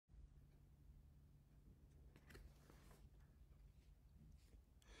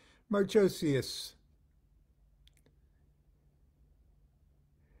Marchosius,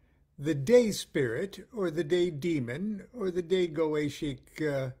 the day spirit, or the day demon, or the day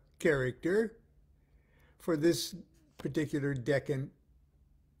Goetic character for this particular decan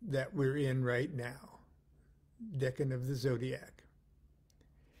that we're in right now, decan of the zodiac.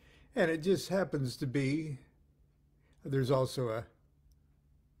 And it just happens to be, there's also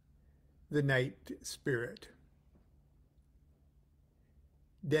the night spirit,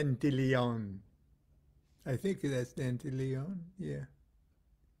 Dentilion. I think that's Dentilion, yeah.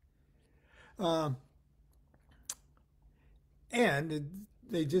 And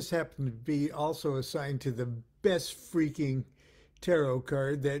they just happen to be also assigned to the best freaking tarot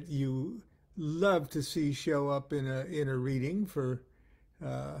card that you love to see show up in a reading for,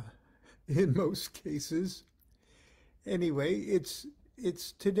 in most cases. Anyway, it's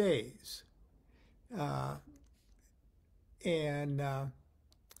today's, and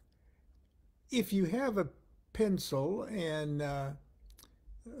if you have a pencil and a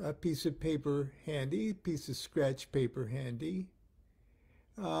piece of paper handy, piece of scratch paper handy,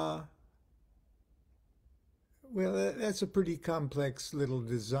 well, that's a pretty complex little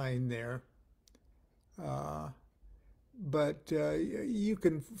design there. But you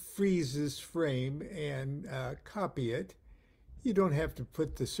can freeze this frame and copy it. You don't have to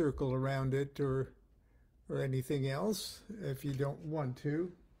put the circle around it or anything else if you don't want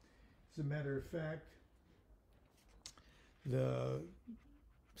to. As a matter of fact, the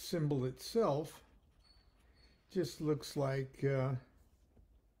symbol itself just looks like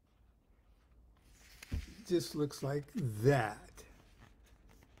that.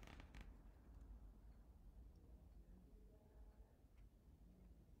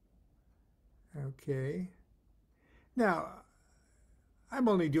 Okay. Now, I'm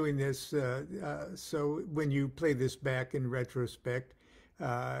only doing this so when you play this back in retrospect,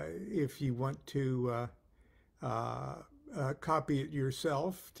 if you want to copy it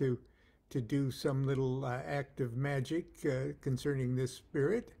yourself to do some little act of magic concerning this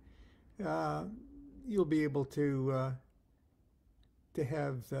spirit, you'll be able to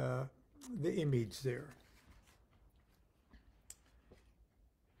have the image there.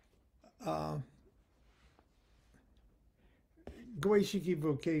 Goetic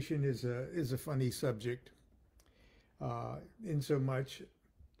evocation is a funny subject, in so much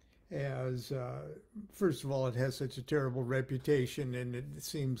as first of all, it has such a terrible reputation, and it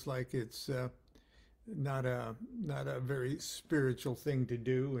seems like it's not a very spiritual thing to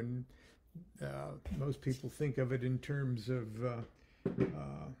do, and most people think of it in terms of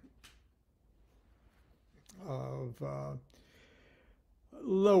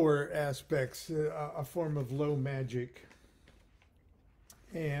lower aspects, a form of low magic.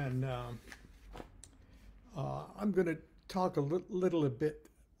 And I'm going to talk a little bit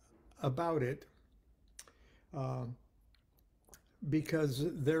about it because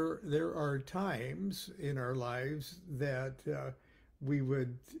there are times in our lives that we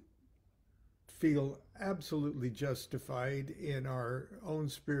would feel absolutely justified in our own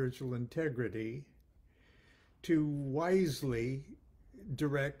spiritual integrity to wisely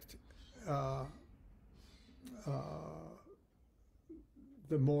direct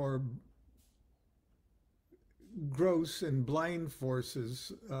the more gross and blind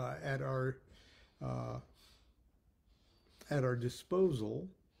forces at our disposal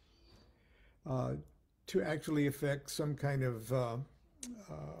to actually affect some kind of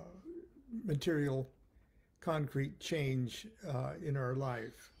material, concrete change in our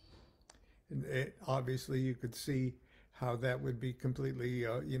life. And obviously, you could see how that would be completely,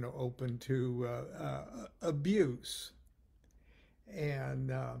 open to abuse.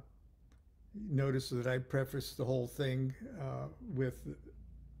 And notice that I prefaced the whole thing with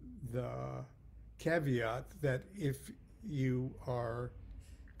the caveat that if you are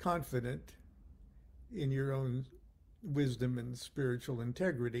confident in your own wisdom and spiritual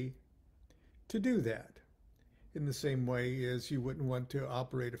integrity, to do that. In the same way as you wouldn't want to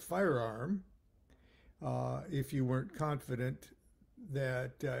operate a firearm if you weren't confident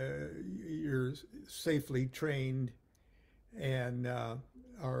that you're safely trained and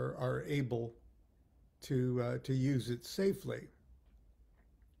are able to use it safely.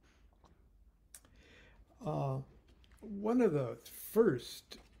 One of the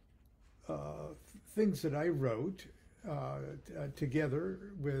first things that I wrote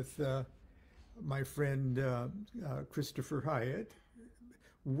together with my friend Christopher Hyatt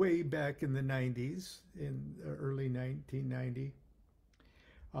way back in the 90s, in early 1990,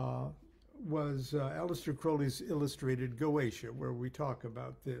 was Aleister Crowley's Illustrated Goetia, where we talk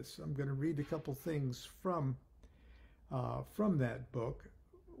about this. I'm going to read a couple things from that book.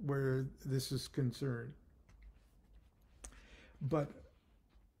 where this is concerned. But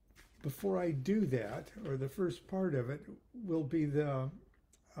before I do that, or the first part of it, will be the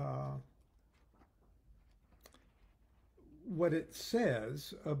what it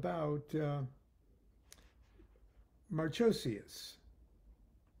says about Marchosius,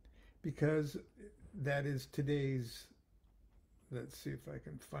 because that is today's, let's see if I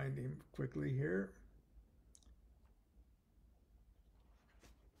can find him quickly here.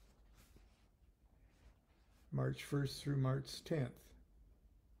 March 1st through March 10th.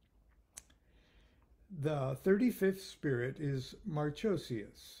 The 35th spirit is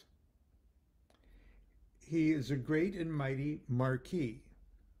Marchosius. He is a great and mighty marquis,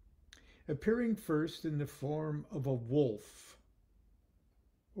 appearing first in the form of a wolf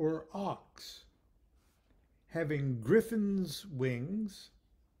or ox, having griffin's wings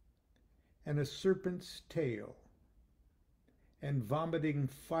and a serpent's tail, and vomiting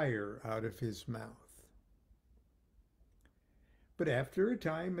fire out of his mouth. But after a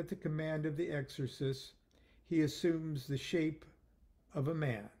time, at the command of the exorcist, he assumes the shape of a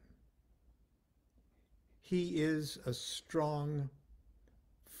man. He is a strong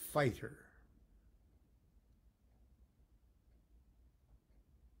fighter.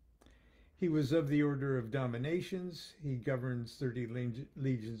 He was of the order of dominations. He governs 30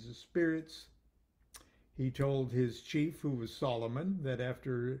 legions of spirits. He told his chief, who was Solomon, that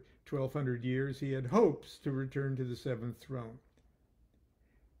after 1,200 years he had hopes to return to the seventh throne.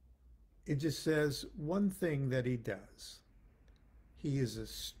 It just says one thing that he does. He is a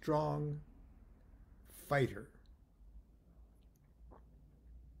strong fighter.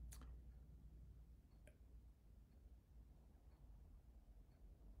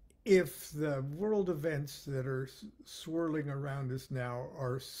 If the world events that are swirling around us now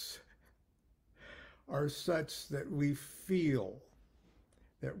are such that we feel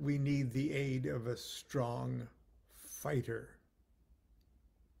that we need the aid of a strong fighter,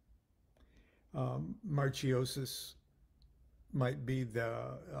 Marchiosis might be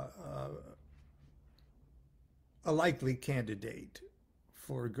a likely candidate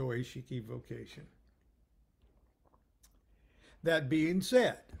for Goetic evocation. That being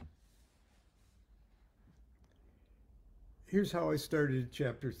said, here's how I started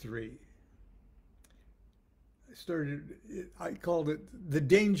chapter 3. I called it The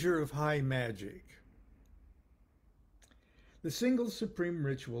Danger of High Magic. The single supreme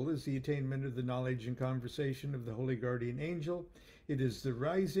ritual is the attainment of the knowledge and conversation of the Holy Guardian Angel. It is the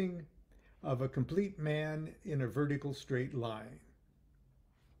rising of a complete man in a vertical straight line.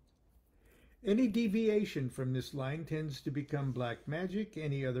 Any deviation from this line tends to become black magic.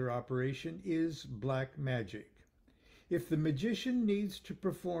 Any other operation is black magic. If the magician needs to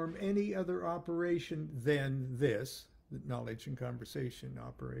perform any other operation than this, the knowledge and conversation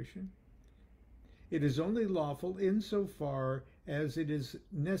operation, it is only lawful insofar as it is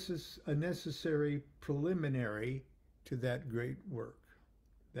a necessary preliminary to that great work,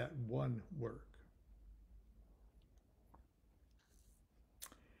 that one work.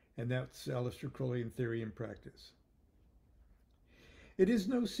 And that's Aleister Crowley theory and practice. It is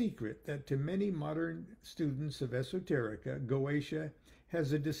no secret that to many modern students of esoterica, Goetia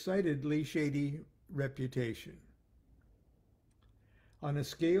has a decidedly shady reputation. On a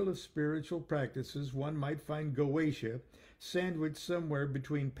scale of spiritual practices, one might find Goetia sandwiched somewhere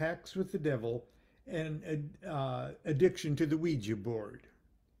between pacts with the devil and addiction to the Ouija board.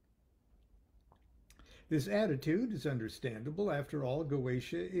 This attitude is understandable. After all,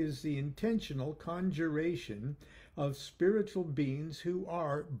 Goetia is the intentional conjuration of spiritual beings who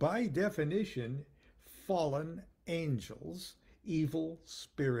are, by definition, fallen angels, evil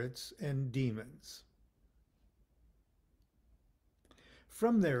spirits, and demons.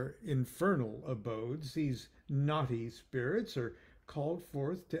 From their infernal abodes, these naughty spirits are called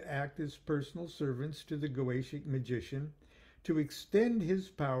forth to act as personal servants to the Goetic magician, to extend his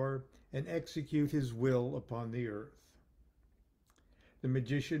power and execute his will upon the earth. The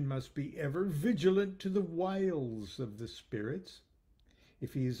magician must be ever vigilant to the wiles of the spirits.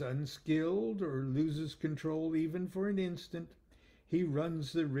 If he is unskilled or loses control even for an instant, he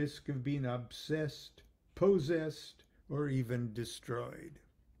runs the risk of being obsessed, possessed, or even destroyed.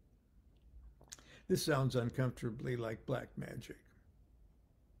 This sounds uncomfortably like black magic.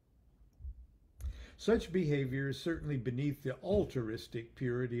 Such behavior is certainly beneath the altruistic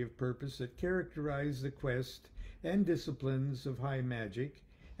purity of purpose that characterize the quest and disciplines of high magic,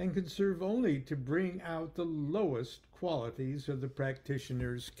 and can serve only to bring out the lowest qualities of the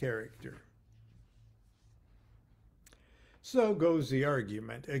practitioner's character. So goes the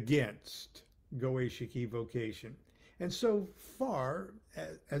argument against Goetic evocation, And so far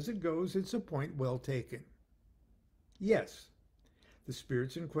as it goes, it's a point well taken. Yes, the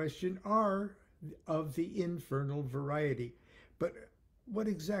spirits in question are of the infernal variety, but what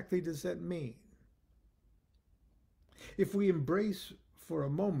exactly does that mean? If we embrace for a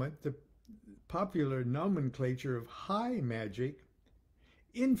moment the popular nomenclature of high magic,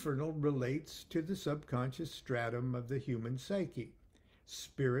 infernal relates to the subconscious stratum of the human psyche.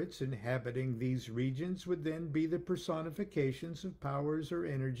 Spirits inhabiting these regions would then be the personifications of powers or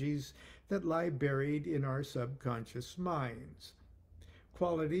energies that lie buried in our subconscious minds,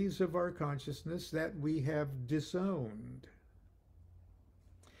 qualities of our consciousness that we have disowned.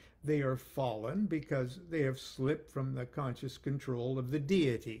 They are fallen because they have slipped from the conscious control of the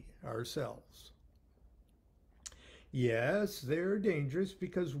deity, ourselves. Yes, they're dangerous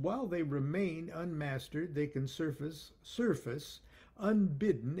because while they remain unmastered, they can surface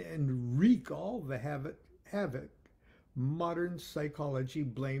unbidden and wreak all the havoc modern psychology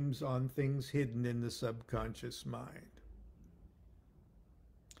blames on things hidden in the subconscious mind.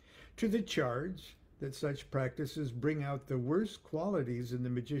 To the charge that such practices bring out the worst qualities in the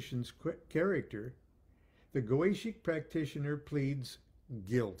magician's character, the Goetic practitioner pleads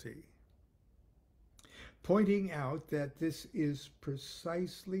guilty, pointing out that this is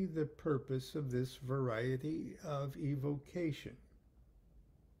precisely the purpose of this variety of evocation.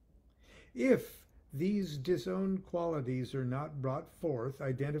 If these disowned qualities are not brought forth,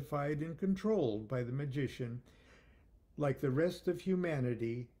 identified, and controlled by the magician, like the rest of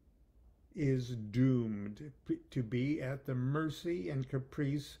humanity, is doomed to be at the mercy and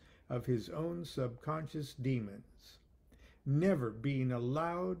caprice of his own subconscious demons, never being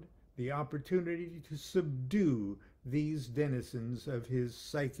allowed the opportunity to subdue these denizens of his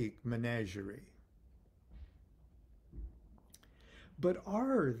psychic menagerie. But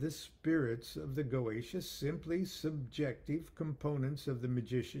are the spirits of the Goetia simply subjective components of the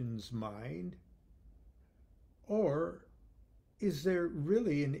magician's mind? Or is there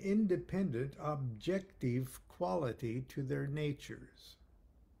really an independent, objective quality to their natures?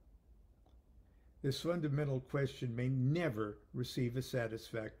 This fundamental question may never receive a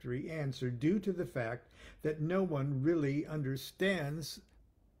satisfactory answer due to the fact that no one really understands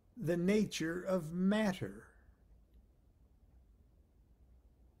the nature of matter.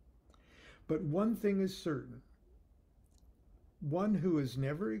 But one thing is certain. One who has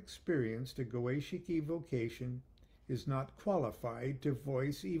never experienced a Goetic evocation is not qualified to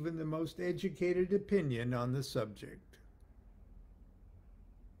voice even the most educated opinion on the subject.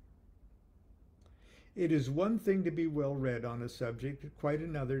 It is one thing to be well read on a subject, quite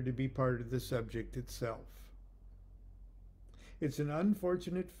another to be part of the subject itself. It's an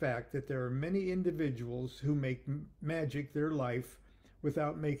unfortunate fact that there are many individuals who make magic their life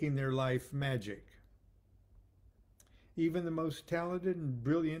without making their life magic. Even the most talented and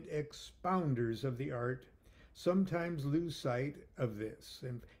brilliant expounders of the art sometimes lose sight of this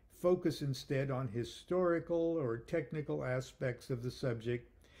and focus instead on historical or technical aspects of the subject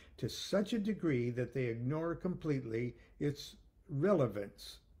to such a degree that they ignore completely its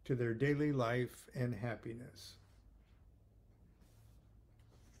relevance to their daily life and happiness.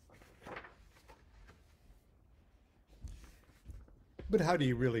 But how do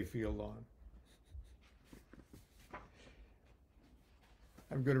you really feel, Lon?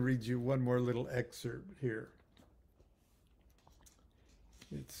 I'm going to read you one more little excerpt here.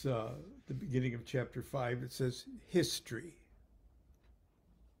 It's the beginning of chapter 5. It says, history.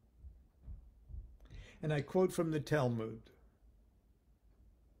 And I quote from the Talmud,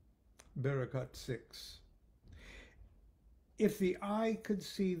 Barakat 6. If the eye could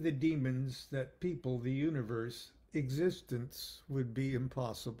see the demons that people the universe, existence would be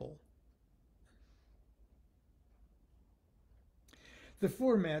impossible. The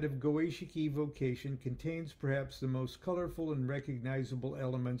format of Goetic evocation contains perhaps the most colorful and recognizable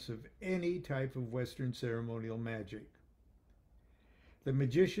elements of any type of Western ceremonial magic. The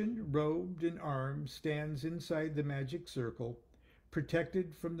magician, robed and armed, stands inside the magic circle,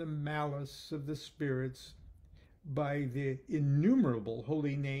 protected from the malice of the spirits by the innumerable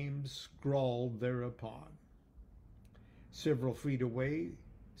holy names scrawled thereupon. Several feet away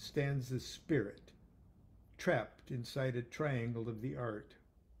stands the spirit, trapped inside a triangle of the art.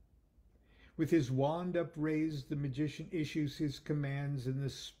 With his wand upraised, the magician issues his commands, and the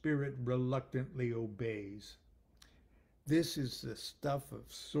spirit reluctantly obeys. This is the stuff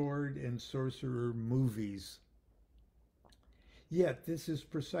of sword and sorcerer movies. Yet this is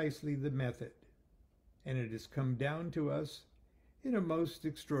precisely the method, and it has come down to us in a most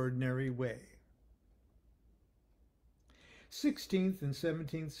extraordinary way. 16th and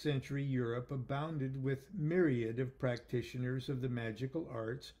 17th century Europe abounded with myriad of practitioners of the magical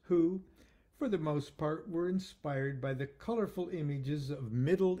arts who, for the most part, were inspired by the colorful images of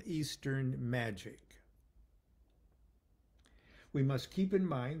Middle Eastern magic. We must keep in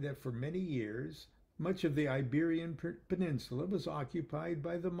mind that for many years, much of the Iberian Peninsula was occupied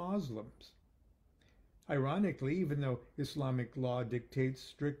by the Muslims. Ironically, even though Islamic law dictates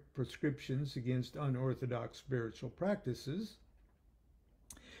strict prescriptions against unorthodox spiritual practices,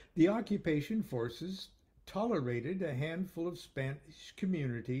 the occupation forces tolerated a handful of Spanish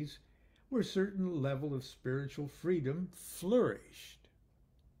communities where a certain level of spiritual freedom flourished.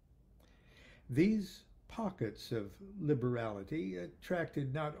 These pockets of liberality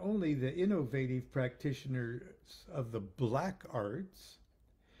attracted not only the innovative practitioners of the black arts,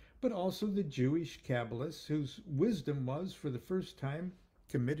 but also the Jewish Kabbalists whose wisdom was, for the first time,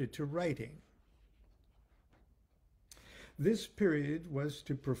 committed to writing. This period was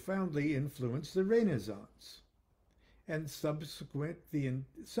to profoundly influence the Renaissance, and subsequently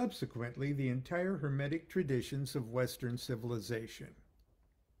the entire Hermetic traditions of Western civilization.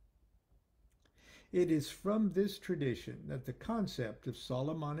 It is from this tradition that the concept of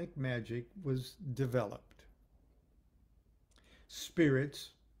Solomonic magic was developed.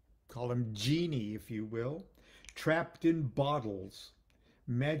 Spirits, call them genie if you will, trapped in bottles,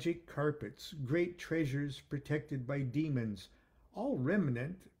 magic carpets, great treasures protected by demons, all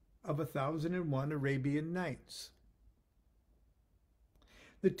remnant of 1001 Arabian Nights.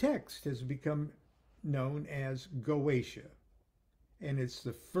 The text has become known as Goetia, and it's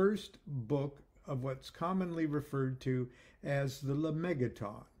the first book of what's commonly referred to as the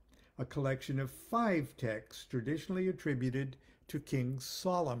Lemegeton, a collection of 5 texts traditionally attributed to King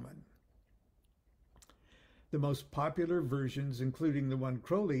Solomon. The most popular versions, including the one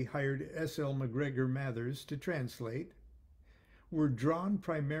Crowley hired S.L. MacGregor Mathers to translate, were drawn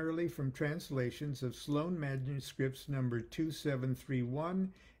primarily from translations of Sloane manuscripts number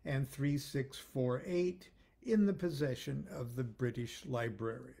 2731 and 3648 in the possession of the British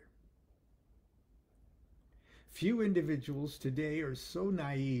Library. Few individuals today are so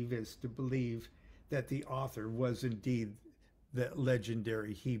naive as to believe that the author was indeed the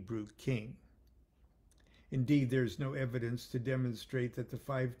legendary Hebrew king. Indeed, there's no evidence to demonstrate that the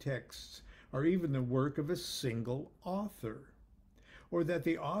 5 texts are even the work of a single author, or that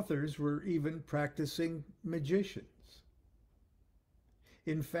the authors were even practicing magicians.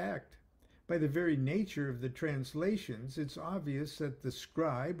 In fact, by the very nature of the translations, it's obvious that the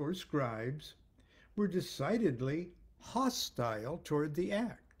scribe or scribes were decidedly hostile toward the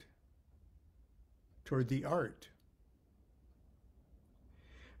act, toward the art.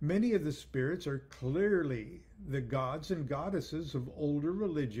 Many of the spirits are clearly the gods and goddesses of older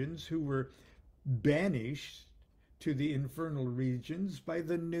religions who were banished to the infernal regions by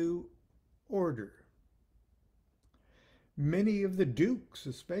the new order. Many of the dukes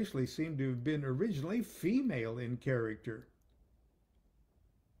especially seem to have been originally female in character.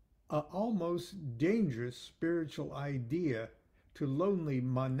 An almost dangerous spiritual idea to lonely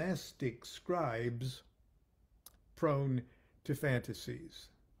monastic scribes prone to fantasies.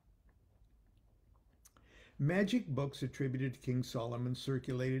 Magic books attributed to King Solomon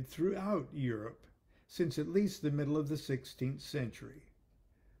circulated throughout Europe since at least the middle of the 16th century.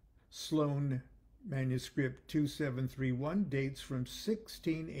 Sloane manuscript 2731 dates from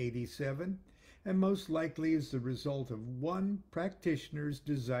 1687 and most likely is the result of one practitioner's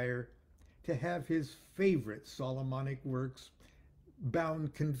desire to have his favorite Solomonic works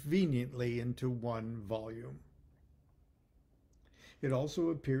bound conveniently into one volume. It also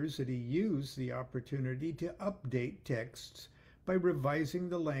appears that he used the opportunity to update texts by revising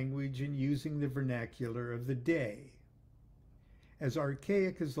the language and using the vernacular of the day. As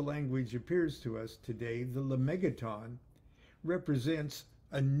archaic as the language appears to us today, the Lemegeton represents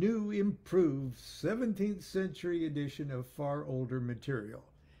a new, improved 17th century edition of far older material.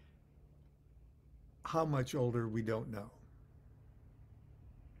 How much older, we don't know.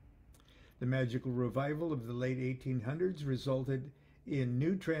 The magical revival of the late 1800s resulted in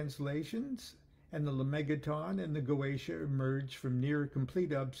new translations, and the Lemegeton and the Goetia emerged from near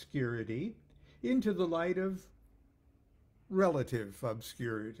complete obscurity into the light of relative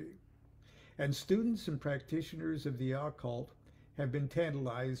obscurity. And students and practitioners of the occult have been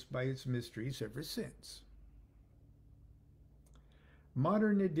tantalized by its mysteries ever since.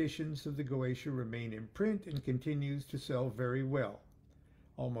 Modern editions of the Goetia remain in print and continues to sell very well.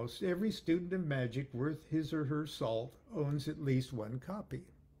 Almost every student of magic worth his or her salt owns at least one copy.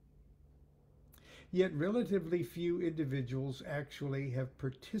 Yet relatively few individuals actually have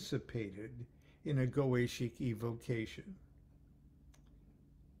participated in a Goetic evocation.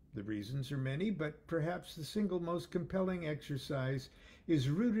 The reasons are many, but perhaps the single most compelling exercise is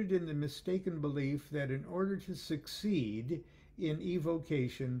rooted in the mistaken belief that in order to succeed in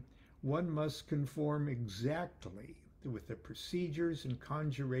evocation, one must conform exactly with the procedures and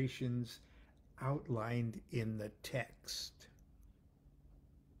conjurations outlined in the text.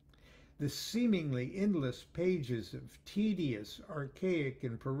 The seemingly endless pages of tedious, archaic,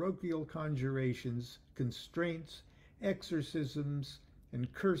 and parochial conjurations, constraints, exorcisms,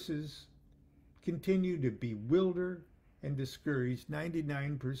 and curses continue to bewilder and discourage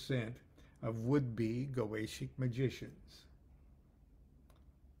 99% of would-be Goetic magicians.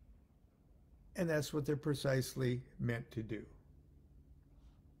 And that's what they're precisely meant to do.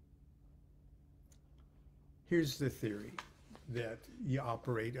 Here's the theory that you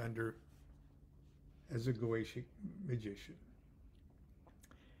operate under as a Goetic magician.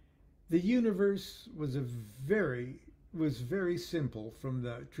 The universe was very simple from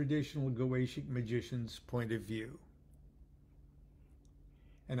the traditional Goetic magician's point of view.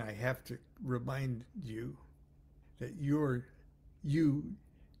 And I have to remind you that you,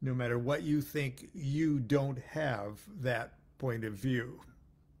 no matter what you think, you don't have that point of view.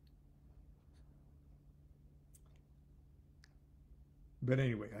 But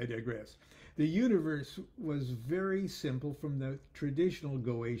anyway, I digress. The universe was very simple from the traditional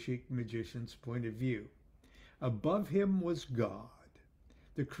Goetic magician's point of view. Above him was God,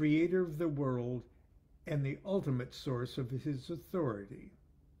 the creator of the world and the ultimate source of his authority.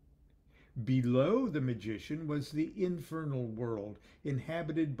 Below the magician was the infernal world,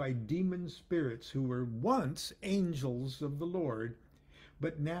 inhabited by demon spirits who were once angels of the Lord,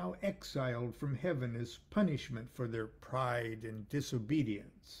 but now exiled from heaven as punishment for their pride and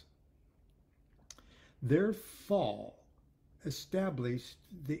disobedience. Their fall established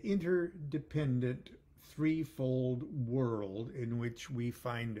the interdependent threefold world in which we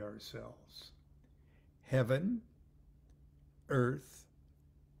find ourselves: heaven, earth,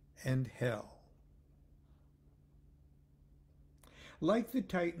 and hell. Like the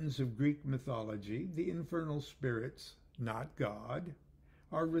Titans of Greek mythology, the infernal spirits, not God,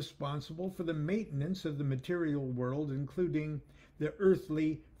 are responsible for the maintenance of the material world, including the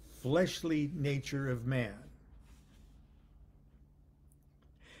earthly, fleshly nature of man.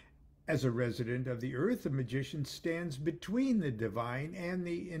 As a resident of the earth, a magician stands between the divine and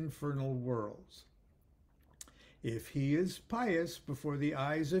the infernal worlds. If he is pious before the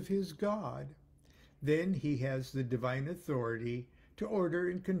eyes of his God, then he has the divine authority to order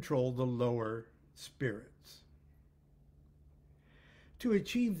and control the lower spirits. To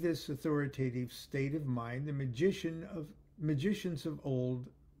achieve this authoritative state of mind, the magicians of old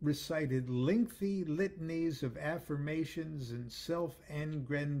recited lengthy litanies of affirmations and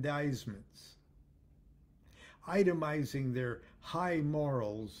self-aggrandizements, itemizing their high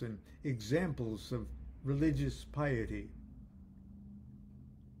morals and examples of religious piety.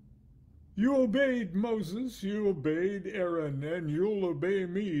 You obeyed Moses, you obeyed Aaron, and you'll obey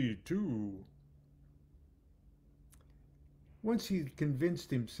me too. Once he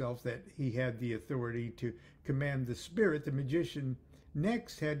convinced himself that he had the authority to command the spirit, the magician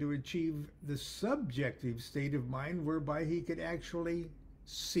next had to achieve the subjective state of mind whereby he could actually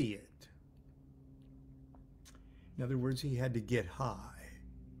see it. In other words, he had to get high.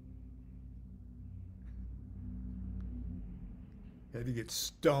 He had to get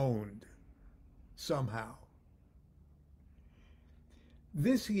stoned somehow.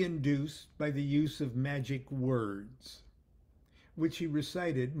 This he induced by the use of magic words, which he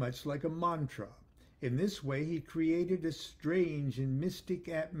recited much like a mantra. In this way, he created a strange and mystic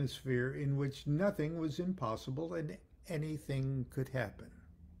atmosphere in which nothing was impossible and anything could happen.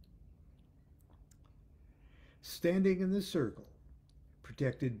 Standing in the circle,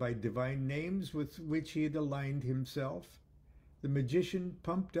 protected by divine names with which he had aligned himself, the magician,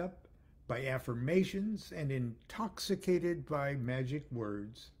 pumped up by affirmations and intoxicated by magic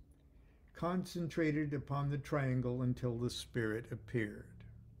words, concentrated upon the triangle until the spirit appeared.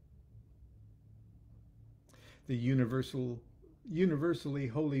 The universally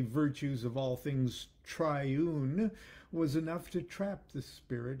holy virtues of all things triune was enough to trap the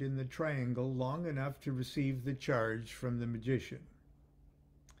spirit in the triangle long enough to receive the charge from the magician.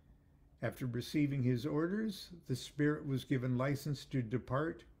 After receiving his orders, the spirit was given license to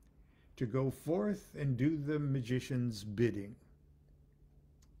depart, to go forth and do the magician's bidding.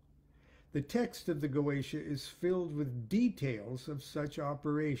 The text of the Goetia is filled with details of such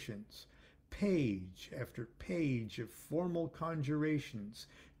operations, page after page of formal conjurations,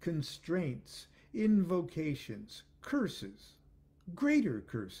 constraints, invocations, curses, greater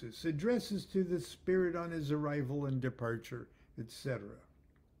curses, addresses to the spirit on his arrival and departure, etc.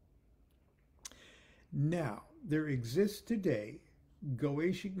 Now, there exist today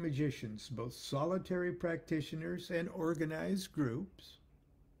Goetic magicians, both solitary practitioners and organized groups,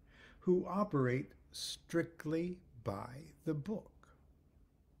 who operate strictly by the book.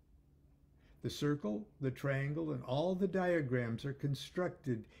 The circle, the triangle, and all the diagrams are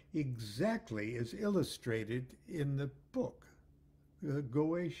constructed exactly as illustrated in the book,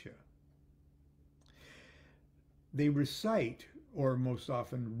 Goetia. They recite, or most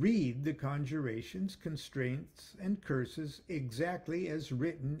often read, the conjurations, constraints, and curses exactly as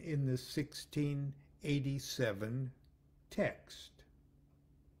written in the 1687 text.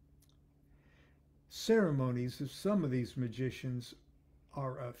 Ceremonies of some of these magicians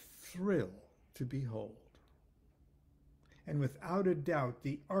are a thrill to behold. And without a doubt,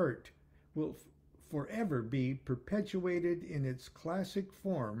 the art will forever be perpetuated in its classic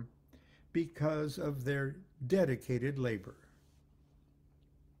form because of their dedicated labor.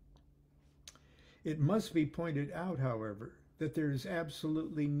 It must be pointed out, however, that there is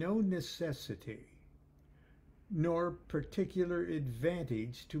absolutely no necessity nor particular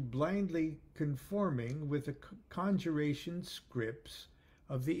advantage to blindly conforming with the conjuration scripts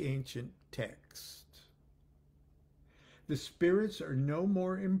of the ancient text. The spirits are no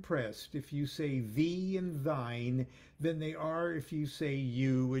more impressed if you say thee and thine than they are if you say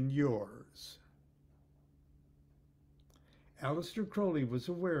you and yours. Aleister Crowley was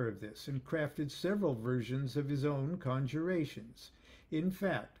aware of this and crafted several versions of his own conjurations. In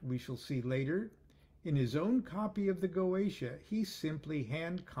fact, we shall see later, in his own copy of the Goetia, he simply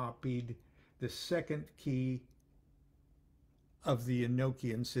hand-copied the second key of the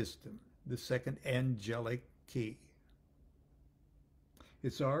Enochian system, the second angelic key.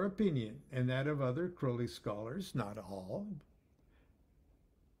 It's our opinion, and that of other Crowley scholars, not all,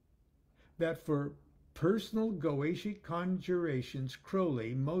 that for personal Goetic conjurations,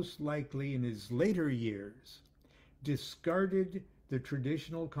 Crowley, most likely in his later years, discarded the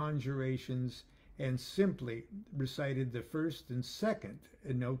traditional conjurations and simply recited the first and second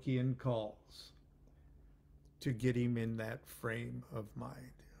Enochian calls to get him in that frame of mind.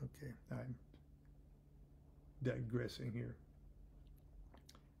 Okay, I'm digressing here.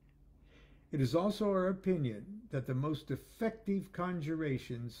 It is also our opinion that the most effective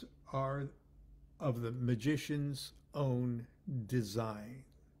conjurations are of the magician's own design.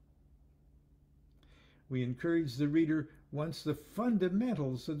 We encourage the reader, once the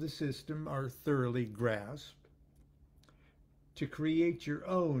fundamentals of the system are thoroughly grasped, to create your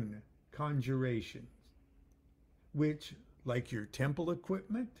own conjurations, which, like your temple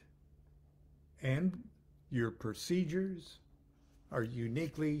equipment and your procedures, are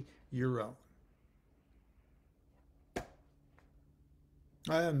uniquely your own.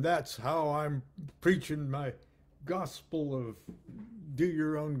 And that's how I'm preaching my gospel of do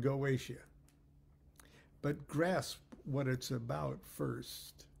your own Goetia. But grasp what it's about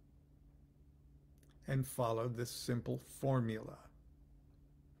first and follow this simple formula.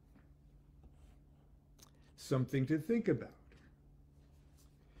 Something to think about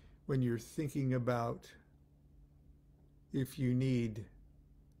when you're thinking about if you need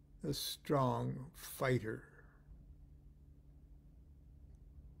a strong fighter.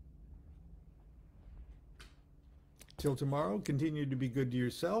 Till tomorrow, continue to be good to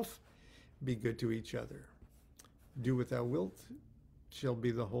yourself, be good to each other. Do what thou wilt shall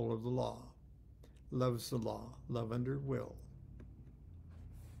be the whole of the law. Love's the law, love under will.